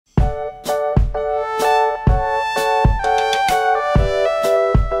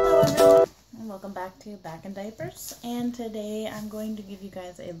back in Diapers, and today I'm going to give you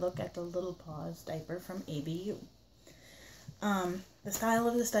guys a look at the Lil Paws diaper from ABU. The style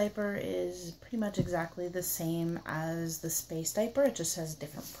of this diaper is pretty much exactly the same as the space diaper, it just has a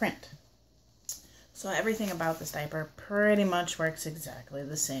different print. So everything about this diaper pretty much works exactly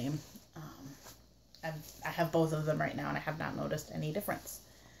the same. I have both of them right now and I have not noticed any difference.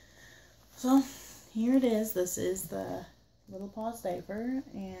 So here it is. This is the Lil Paws diaper,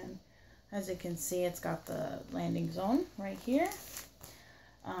 and as you can see, it's got the landing zone right here.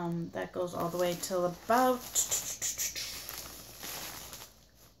 That goes all the way till about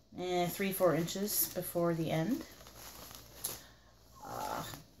 3-4 inches before the end.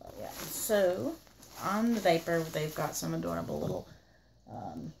 Yeah. So on the diaper, they've got some adorable little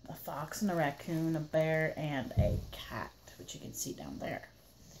a fox and a raccoon, a bear, and a cat, which you can see down there.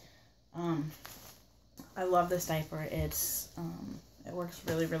 I love this diaper. It works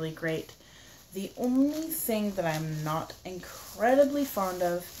really, really great. The only thing that I'm not incredibly fond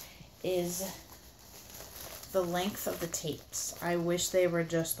of is the length of the tapes. I wish they were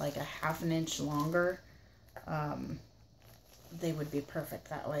just like a ½ an inch longer. They would be perfect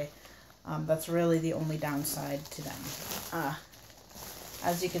that way. That's really the only downside to them.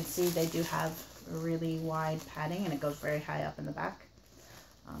 As you can see, they do have really wide padding, and it goes very high up in the back.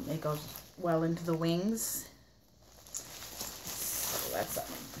 It goes well into the wings. So that's that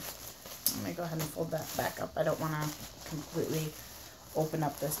one. I'm going to go ahead and fold that back up. I don't want to completely open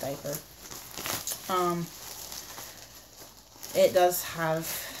up this diaper. It does have,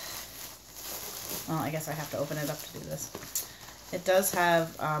 well, I guess I have to open it up to do this. It does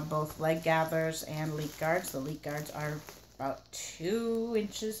have both leg gathers and leak guards. The leak guards are about 2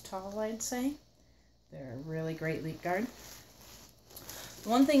 inches tall, I'd say. They're a really great leak guard.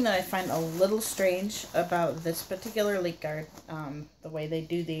 One thing that I find a little strange about this particular leak guard, the way they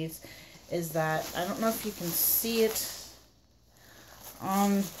do these, is that, I don't know if you can see it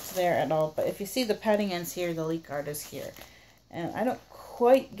on there at all, but if you see the padding ends here, the leak guard is here. And I don't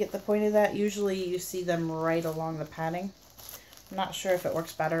quite get the point of that. Usually you see them right along the padding. I'm not sure if it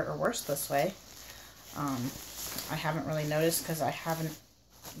works better or worse this way. I haven't really noticed because I haven't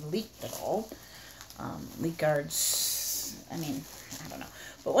leaked at all. Leak guards, I mean, I don't know.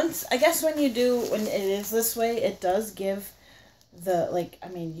 But once, I guess when it is this way, it does give the, like, I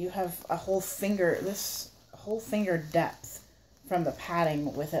mean, you have a whole finger, this whole finger depth from the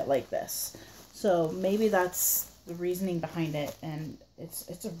padding with it like this. So maybe that's the reasoning behind it, and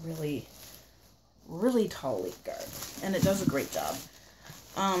it's a really, really tall leak guard, and it does a great job.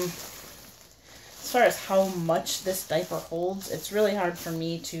 As far as how much this diaper holds, it's really hard for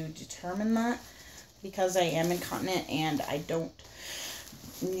me to determine that because I am incontinent and I don't,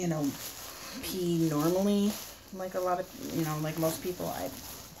 pee normally like a lot of, like most people. I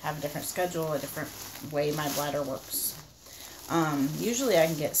have a different schedule, a different way my bladder works. Usually I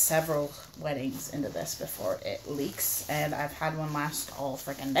can get several wettings into this before it leaks, and I've had one last all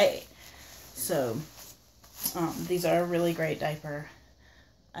freaking day. So, these are a really great diaper.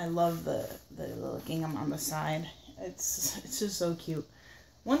 I love the little gingham on the side. It's just so cute.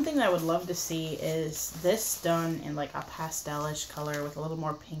 One thing I would love to see is this done in like a pastelish color with a little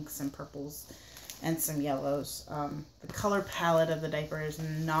more pinks and purples and some yellows. The color palette of the diaper is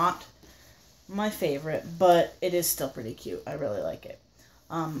not my favorite, but it is still pretty cute. I really like it.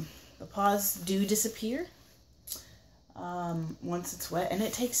 The paws do disappear once it's wet, and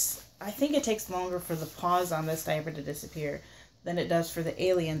I think it takes longer for the paws on this diaper to disappear than it does for the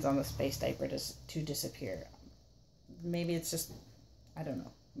aliens on the space diaper to disappear. Maybe it's just, I don't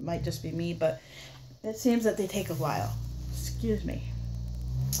know. It might just be me, but it seems that they take a while. Excuse me.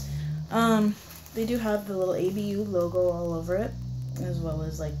 They do have the little ABU logo all over it, as well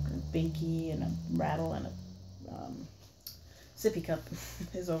as like a binky and a rattle and a sippy cup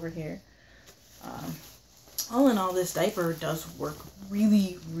is over here. All in all, this diaper does work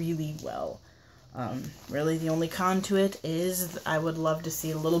really, really well. Really the only con to it is I would love to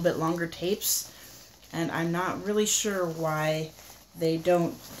see a little bit longer tapes, and I'm not really sure why they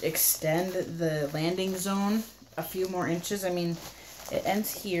don't extend the landing zone a few more inches. I mean, it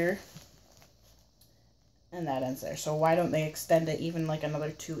ends here and that ends there, so why don't they extend it even like another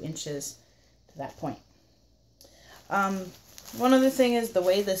 2 inches to that point? One other thing is the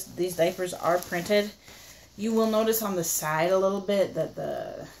way these diapers are printed. You will notice on the side a little bit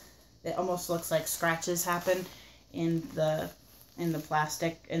that it almost looks like scratches happen in the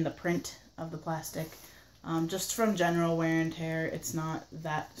plastic, in the print of the plastic. Just from general wear and tear, it's not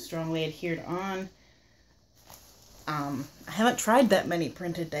that strongly adhered on. I haven't tried that many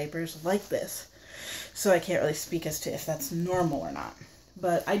printed diapers like this, so I can't really speak as to if that's normal or not.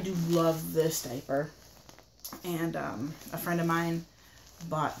 But I do love this diaper. And a friend of mine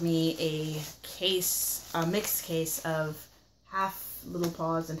bought me a mixed case of half Lil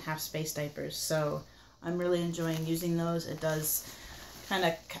Paws and half Space Diapers. So I'm really enjoying using those. It does kind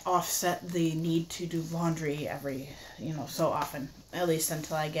of offset the need to do laundry every, so often. At least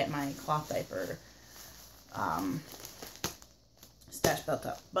until I get my cloth diaper stash built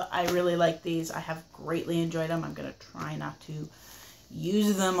up. But I really like these. I have greatly enjoyed them. I'm going to try not to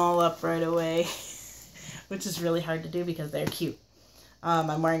use them all up right away, which is really hard to do because they're cute.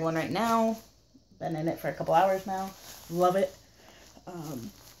 I'm wearing one right now. Been in it for a couple hours now. Love it.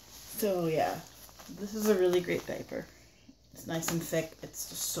 So yeah, this is a really great diaper. It's nice and thick. It's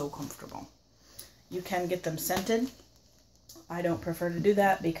just so comfortable. You can get them scented. I don't prefer to do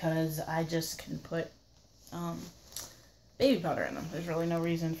that because I just can put baby powder in them. There's really no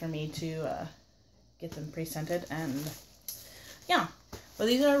reason for me to get them pre-scented. And yeah, but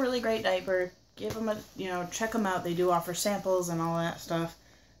these are a really great diaper. Give them a, check them out. They do offer samples and all that stuff.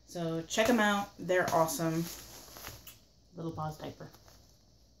 So check them out. They're awesome. Lil Paws diaper.